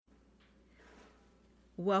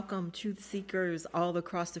Welcome, Truth Seekers all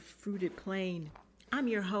across the fruited plain. I'm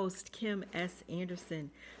your host, Kim S.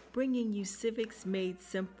 Anderson, bringing you Civics Made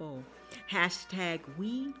Simple. Hashtag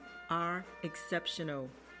We Are Exceptional.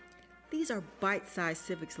 These are bite-sized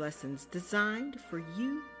civics lessons designed for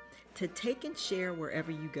you to take and share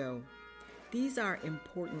wherever you go. These are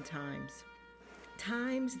important times.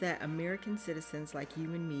 Times that American citizens like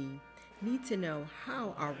you and me need to know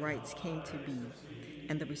how our rights came to be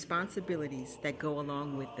and the responsibilities that go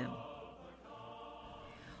along with them.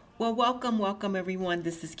 Well, welcome everyone.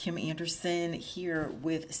 This is Kim Anderson here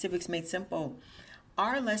with Civics Made Simple.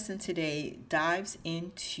 Our lesson today dives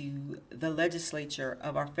into the legislature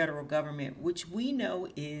of our federal government, which we know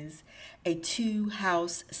is a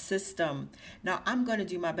two-house system. Now, I'm going to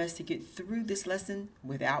do my best to get through this lesson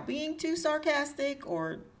without being too sarcastic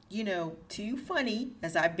or too funny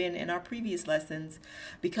as I've been in our previous lessons,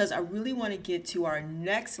 because I really want to get to our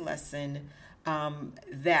next lesson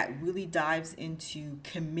that really dives into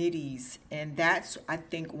committees. And that's, I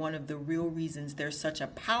think, one of the real reasons there's such a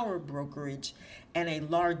power brokerage and a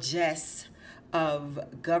largesse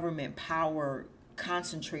of government power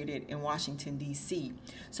concentrated in Washington, D.C.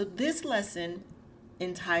 So this lesson,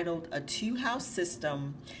 entitled A Two-House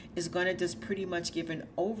System, is going to just pretty much give an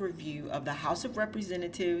overview of the House of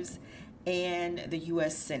Representatives and the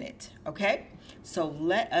U.S. Senate. Okay, so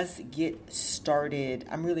let us get started.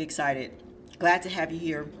 I'm really excited. Glad to have you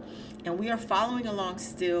here. And we are following along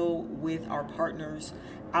still with our partners,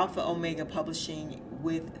 Alpha Omega Publishing,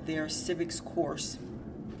 with their civics course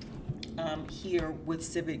here with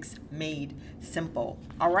Civics Made Simple.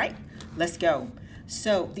 All right, let's go.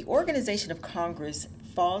 So the organization of Congress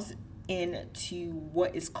falls into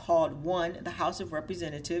what is called, one, the House of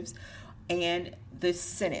Representatives and the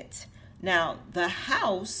Senate. Now, the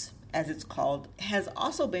House, as it's called, has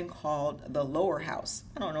also been called the lower house.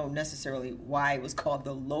 I don't know necessarily why it was called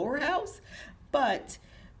the lower house, but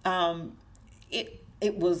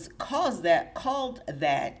it was called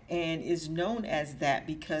that and is known as that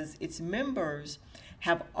because its members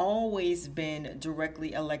have always been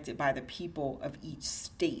directly elected by the people of each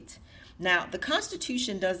state. Now, the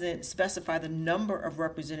Constitution doesn't specify the number of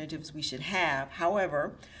representatives we should have.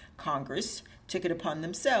 However, Congress took it upon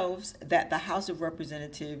themselves that the House of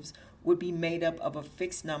Representatives would be made up of a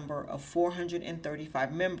fixed number of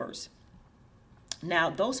 435 members. Now,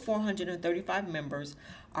 those 435 members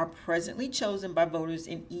are presently chosen by voters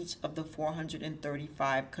in each of the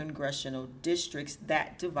 435 congressional districts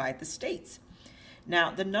that divide the states.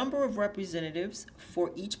 Now, the number of representatives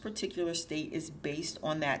for each particular state is based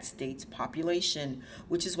on that state's population,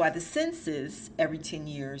 which is why the census every 10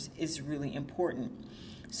 years is really important.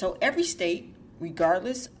 So every state,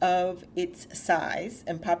 regardless of its size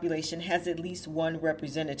and population, has at least one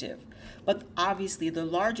representative. But obviously, the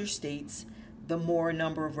larger states, the more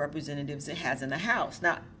number of representatives it has in the House.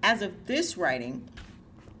 Now, as of this writing,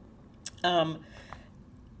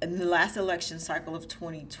 in the last election cycle of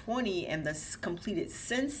 2020 and the completed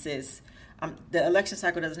census, the election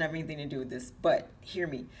cycle doesn't have anything to do with this, but hear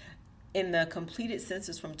me. In the completed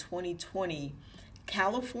census from 2020,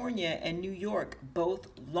 California and New York both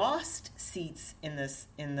lost seats in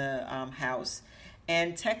the House,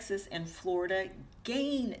 and Texas and Florida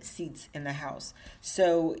gained seats in the House.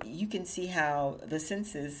 So you can see how the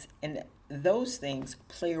census and those things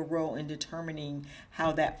play a role in determining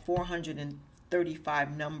how that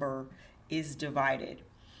 435 number is divided.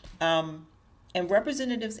 And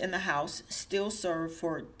representatives in the House still serve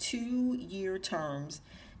for 2-year terms.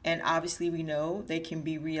 And obviously we know they can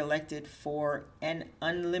be reelected for an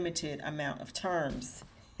unlimited amount of terms.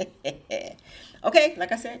 Okay,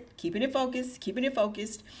 like I said, keeping it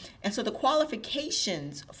focused. And so the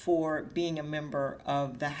qualifications for being a member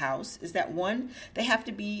of the House is that, one, they have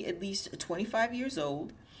to be at least 25 years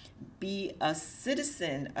old, be a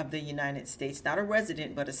citizen of the United States, not a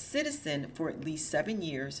resident, but a citizen for at least 7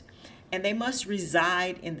 years, and they must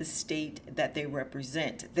reside in the state that they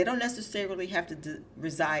represent. They don't necessarily have to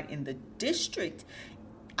reside in the district.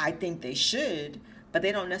 I think they should, but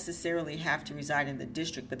they don't necessarily have to reside in the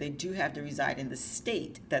district, but they do have to reside in the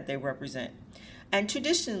state that they represent. And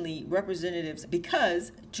traditionally, representatives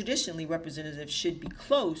should be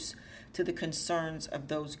close to the concerns of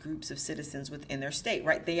those groups of citizens within their state,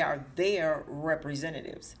 right? They are their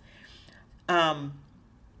representatives. The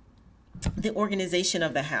organization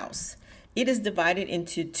of the House. It is divided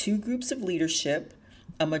into two groups of leadership,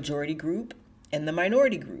 a majority group and the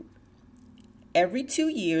minority group. Every 2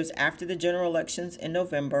 years after the general elections in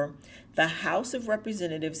November, the House of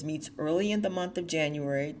Representatives meets early in the month of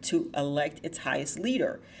January to elect its highest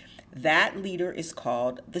leader. That leader is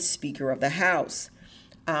called the Speaker of the House.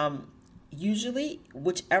 usually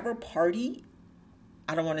whichever party,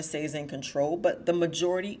 I don't want to say is in control, but the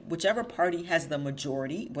majority, whichever party has the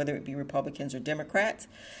majority, whether it be Republicans or Democrats,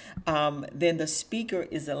 then the speaker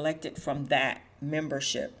is elected from that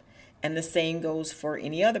membership. And the same goes for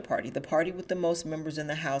any other party. The party with the most members in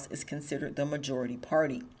the House is considered the majority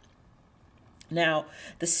party. Now,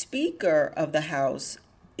 the Speaker of the House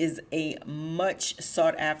is a much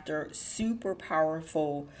sought after, super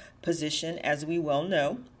powerful position, as we well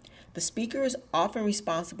know. The Speaker is often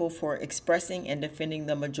responsible for expressing and defending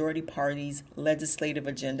the majority party's legislative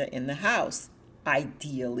agenda in the House.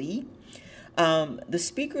 Ideally, the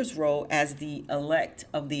Speaker's role as the elect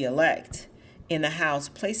of the elect in the House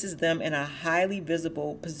places them in a highly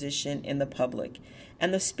visible position in the public.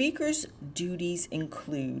 And the Speaker's duties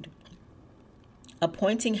include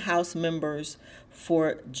appointing House members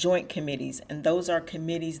for joint committees, and those are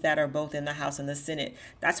committees that are both in the House and the Senate.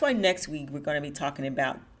 That's why next week we're going to be talking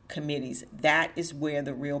about committees. That is where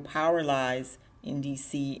the real power lies in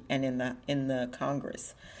DC and in the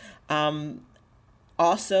Congress.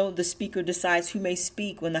 Also, the Speaker decides who may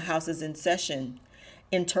speak when the House is in session,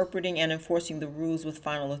 interpreting and enforcing the rules with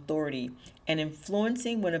final authority, and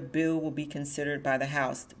influencing when a bill will be considered by the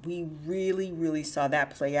House. We really, really saw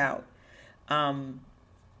that play out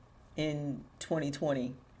in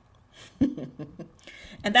 2020.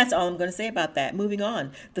 And that's all I'm going to say about that. Moving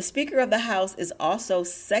on. The Speaker of the House is also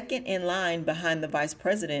second in line behind the Vice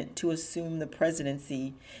President to assume the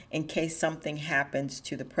presidency in case something happens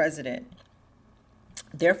to the President.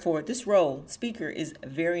 Therefore, this role, Speaker, is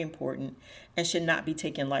very important and should not be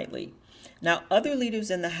taken lightly. Now, other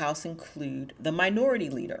leaders in the House include the Minority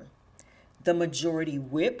Leader, the Majority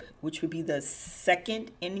Whip, which would be the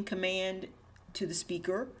second in command to the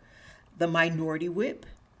Speaker, the Minority Whip,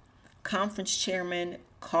 Conference Chairman,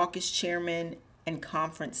 Caucus Chairman, and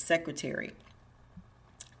Conference Secretary.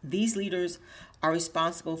 These leaders are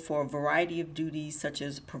responsible for a variety of duties such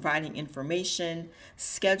as providing information,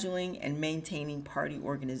 scheduling, and maintaining party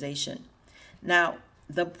organization. Now,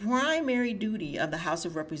 the primary duty of the House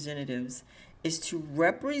of Representatives is to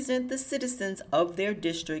represent the citizens of their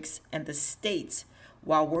districts and the states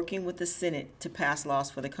while working with the Senate to pass laws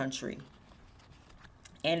for the country.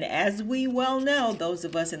 And as we well know, those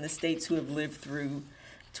of us in the states who have lived through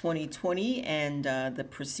 2020 and the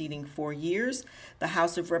preceding 4 years, the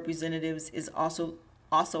House of Representatives is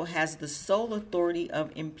also has the sole authority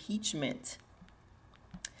of impeachment.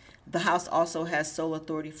 The House also has sole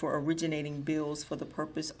authority for originating bills for the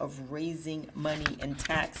purpose of raising money and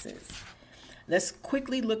taxes. Let's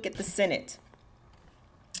quickly look at the Senate.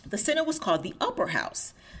 The Senate was called the Upper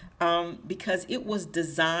House because it was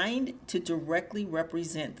designed to directly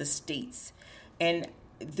represent the states. And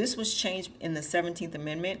this was changed in the 17th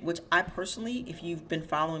Amendment, which I personally, if you've been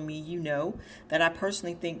following me, you know that I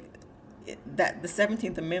personally think that the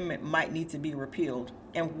 17th Amendment might need to be repealed.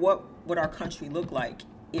 And what would our country look like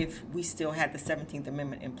if we still had the 17th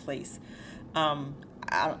Amendment in place?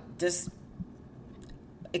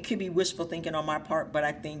 It could be wishful thinking on my part, but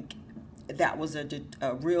I think that was a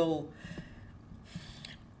real...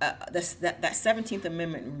 that 17th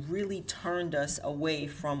Amendment really turned us away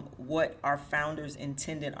from what our founders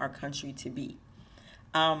intended our country to be.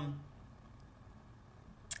 And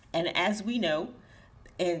as we know,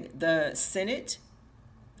 in the Senate,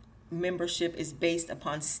 membership is based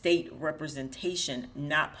upon state representation,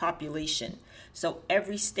 not population. So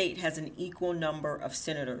every state has an equal number of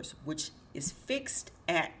senators, which is fixed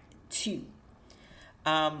at 2.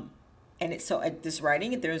 So at this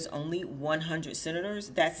writing, there's only 100 senators.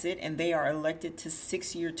 That's it. And they are elected to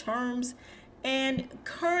 6-year terms. And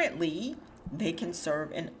currently, they can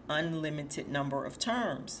serve an unlimited number of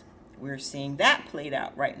terms. We're seeing that played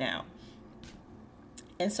out right now.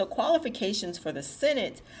 And so qualifications for the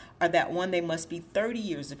Senate are that, one, they must be 30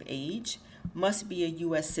 years of age, must be a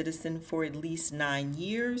U.S. citizen for at least 9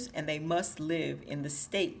 years, and they must live in the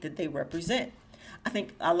state that they represent. I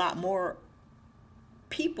think a lot more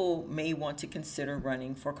people may want to consider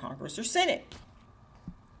running for Congress or Senate.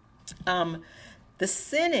 The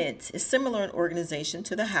Senate is similar in organization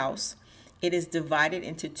to the House. It is divided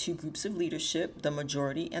into 2 groups of leadership, the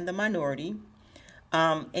majority and the minority.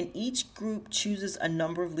 And each group chooses a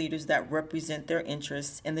number of leaders that represent their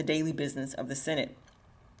interests in the daily business of the Senate.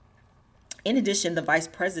 In addition, the Vice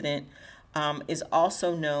President is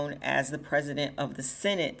also known as the President of the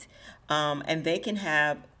Senate, and they can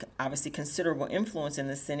have, obviously, considerable influence in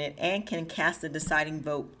the Senate and can cast the deciding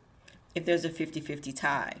vote if there's a 50-50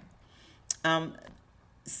 tie.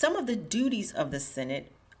 Some of the duties of the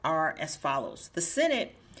Senate are as follows. The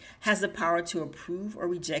Senate has the power to approve or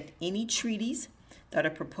reject any treaties that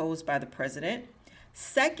are proposed by the President.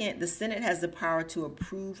 Second, the Senate has the power to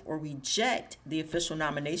approve or reject the official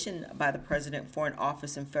nomination by the president for an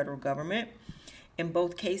office in federal government. In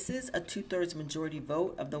both cases, a 2/3 majority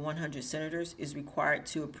vote of the 100 senators is required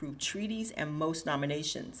to approve treaties and most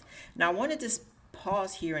nominations. Now, I want to just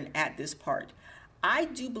pause here and add this part. I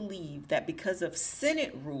do believe that because of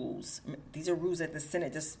Senate rules, these are rules that the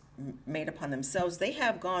Senate just made upon themselves, they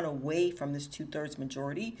have gone away from this 2/3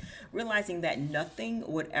 majority, realizing that nothing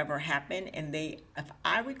would ever happen. And they, if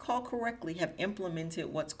I recall correctly, have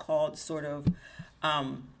implemented what's called sort of,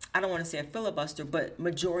 I don't want to say a filibuster, but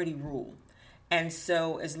majority rule. And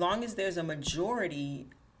so as long as there's a majority,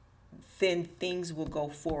 then things will go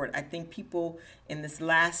forward. I think people in this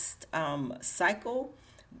last cycle,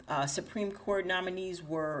 Supreme Court nominees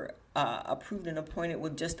were approved and appointed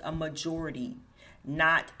with just a majority,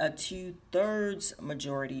 not a 2/3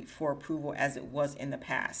 majority for approval as it was in the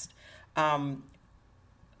past.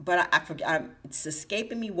 But I forget, it's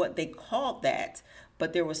escaping me what they called that.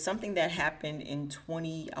 But there was something that happened in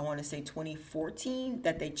 2014,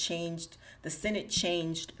 that the Senate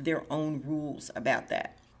changed their own rules about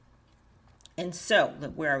that. And so,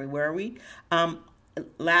 where are we?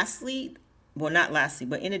 Lastly, well, not lastly,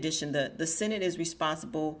 but in addition, the Senate is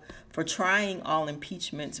responsible for trying all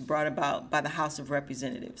impeachments brought about by the House of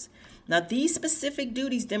Representatives. Now, these specific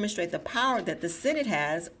duties demonstrate the power that the Senate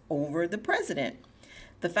has over the president.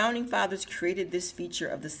 The Founding Fathers created this feature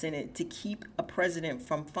of the Senate to keep a president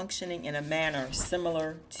from functioning in a manner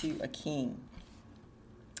similar to a king.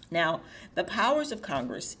 Now, the powers of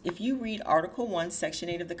Congress, if you read Article 1, Section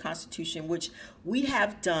 8 of the Constitution, which we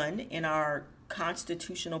have done in our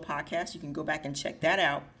constitutional podcast, you can go back and check that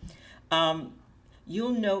out,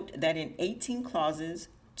 you'll note that in 18 clauses,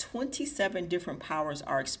 27 different powers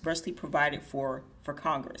are expressly provided for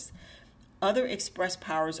Congress. Other express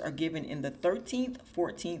powers are given in the 13th,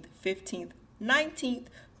 14th, 15th, 19th,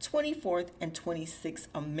 24th, and 26th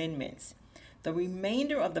Amendments. The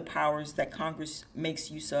remainder of the powers that Congress makes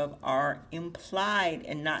use of are implied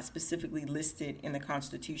and not specifically listed in the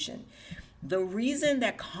Constitution. The reason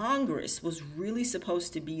that Congress was really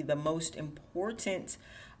supposed to be the most important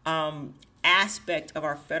aspect of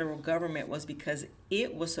our federal government was because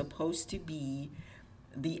it was supposed to be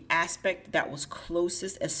the aspect that was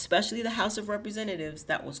closest, especially the House of Representatives,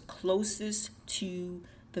 that was closest to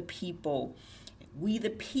the people. We, the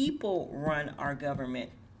people, run our government.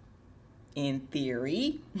 In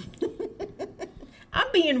theory. I'm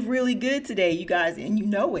being really good today, you guys, and you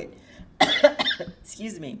know it.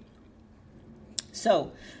 Excuse me.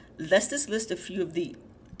 So let's just list a few of the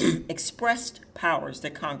expressed powers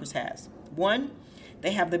that Congress has. One,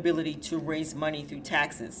 they have the ability to raise money through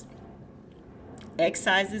taxes,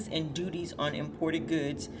 excises, and duties on imported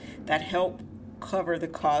goods that help cover the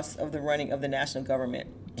costs of the running of the national government.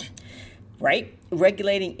 Right?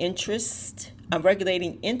 Regulating interstate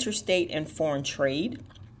and foreign trade.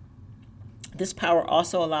 This power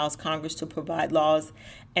also allows Congress to provide laws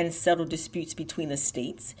and settle disputes between the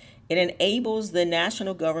states. It enables the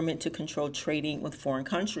national government to control trading with foreign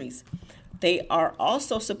countries. They are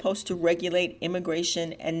also supposed to regulate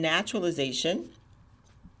immigration and naturalization.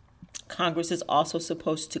 Congress is also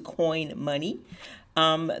supposed to coin money.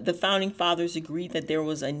 The Founding Fathers agreed that there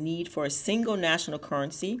was a need for a single national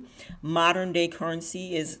currency. Modern day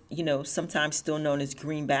currency is, sometimes still known as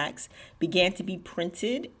greenbacks, began to be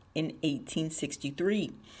printed in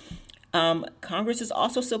 1863. Congress is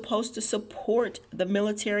also supposed to support the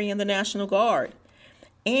military and the National Guard.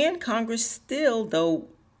 And Congress still, though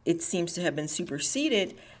it seems to have been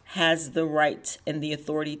superseded, has the right and the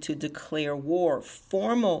authority to declare war,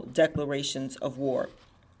 formal declarations of war.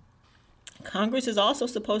 Congress is also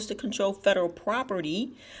supposed to control federal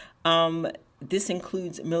property. This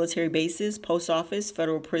includes military bases, post office,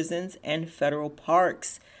 federal prisons, and federal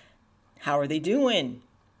parks. How are they doing?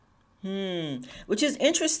 Which is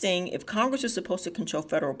interesting. If Congress is supposed to control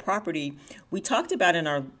federal property, we talked about in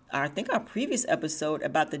our previous episode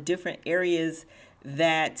about the different areas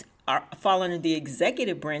that fall under the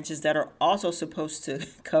executive branches that are also supposed to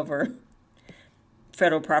cover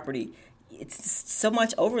federal property. It's so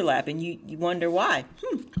much overlap, and you wonder why.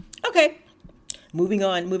 Okay, moving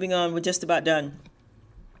on. We're just about done.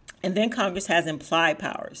 And then Congress has implied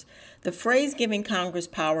powers. The phrase giving Congress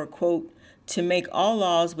power, quote, to make all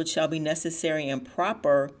laws which shall be necessary and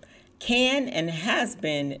proper, can and has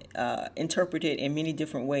been interpreted in many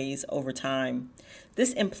different ways over time.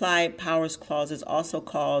 This implied powers clause is also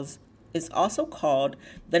called the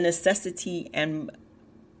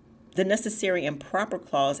necessary and proper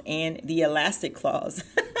clause and the elastic clause.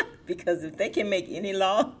 Because if they can make any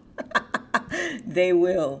law, They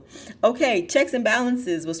will. Okay, checks and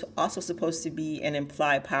balances was also supposed to be an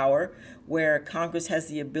implied power where Congress has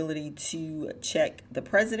the ability to check the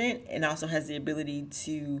president and also has the ability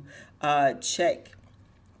to check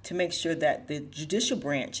to make sure that the judicial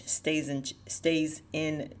branch stays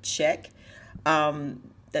in check,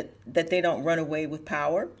 that they don't run away with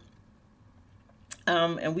power.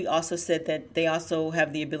 And we also said that they also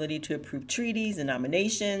have the ability to approve treaties and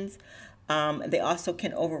nominations. They also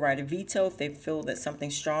can override a veto if they feel that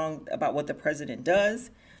something's strong about what the president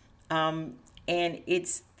does. And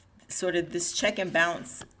it's sort of this check and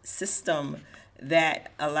balance system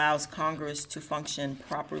that allows Congress to function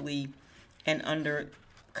properly and under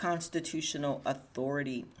constitutional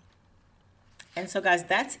authority. And so, guys,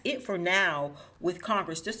 that's it for now with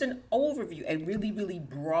Congress. Just an overview, a really, really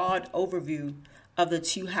broad overview of the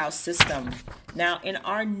two-house system. Now, in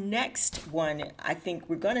our next one, I think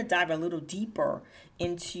we're going to dive a little deeper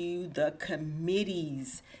into the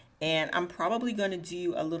committees. And I'm probably going to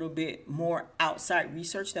do a little bit more outside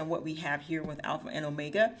research than what we have here with Alpha and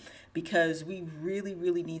Omega, because we really,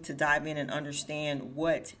 really need to dive in and understand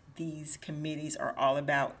what these committees are all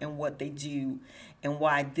about and what they do and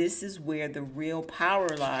why this is where the real power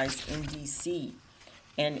lies in DC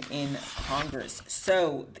and in Congress.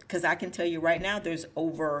 So, because I can tell you right now, there's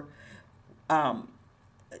over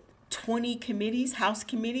 20 committees, House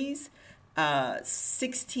committees,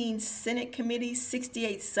 16 Senate committees,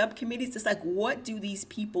 68 subcommittees. It's like, what do these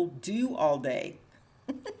people do all day?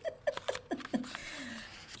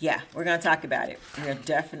 Yeah, we're going to talk about it. We're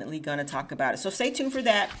definitely going to talk about it. So stay tuned for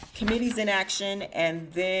that. Committees in action.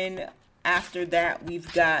 And then after that,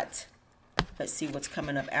 we've got, let's see what's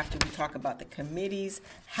coming up after we talk about the committees,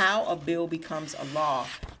 how a bill becomes a law.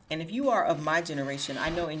 And if you are of my generation, I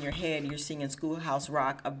know in your head you're singing Schoolhouse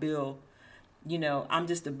Rock, a bill, I'm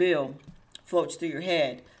just a bill, floats through your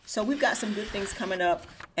head. So we've got some good things coming up,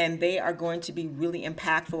 and they are going to be really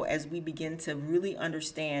impactful as we begin to really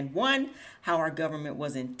understand, one, how our government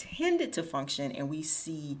was intended to function, and we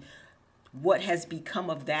see what has become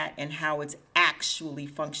of that and how it's actually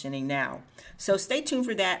functioning now. So stay tuned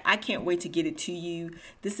for that. I can't wait to get it to you.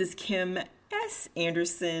 This is Kim S.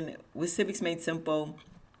 Anderson with Civics Made Simple.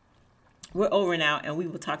 We're over now, and we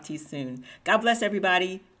will talk to you soon. God bless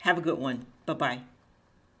everybody. Have a good one. Bye-bye.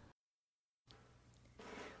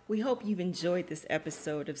 We hope you've enjoyed this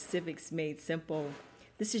episode of Civics Made Simple.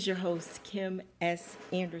 This is your host, Kim S.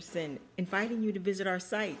 Anderson, inviting you to visit our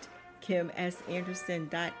site,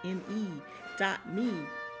 kimsanderson.me.me,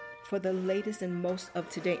 for the latest and most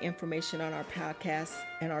up-to-date information on our podcast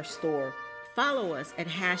and our store. Follow us at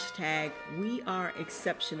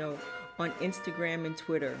 #WeAreExceptional on Instagram and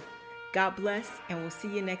Twitter. God bless, and we'll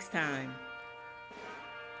see you next time.